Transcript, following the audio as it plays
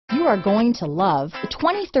you are going to love the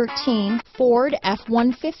 2013 Ford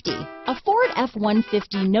F-150. A Ford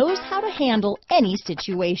F-150 knows how to handle any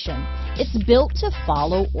situation. It's built to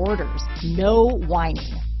follow orders, no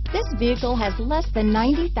whining. This vehicle has less than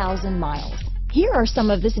 90,000 miles. Here are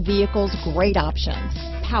some of this vehicle's great options: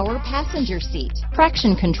 power passenger seat,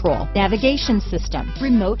 traction control, navigation system,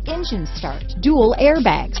 remote engine start, dual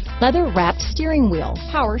airbags, leather-wrapped steering wheel,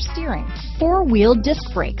 power steering, four-wheel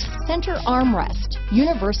disc brakes, center armrest,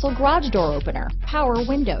 universal garage door opener, power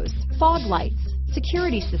windows, fog lights,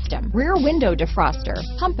 security system, rear window defroster,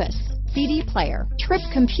 compass, CD player, trip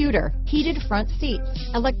computer, heated front seats,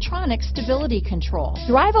 electronic stability control.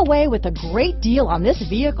 Drive away with a great deal on this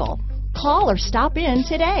vehicle. Call or stop in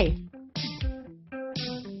today.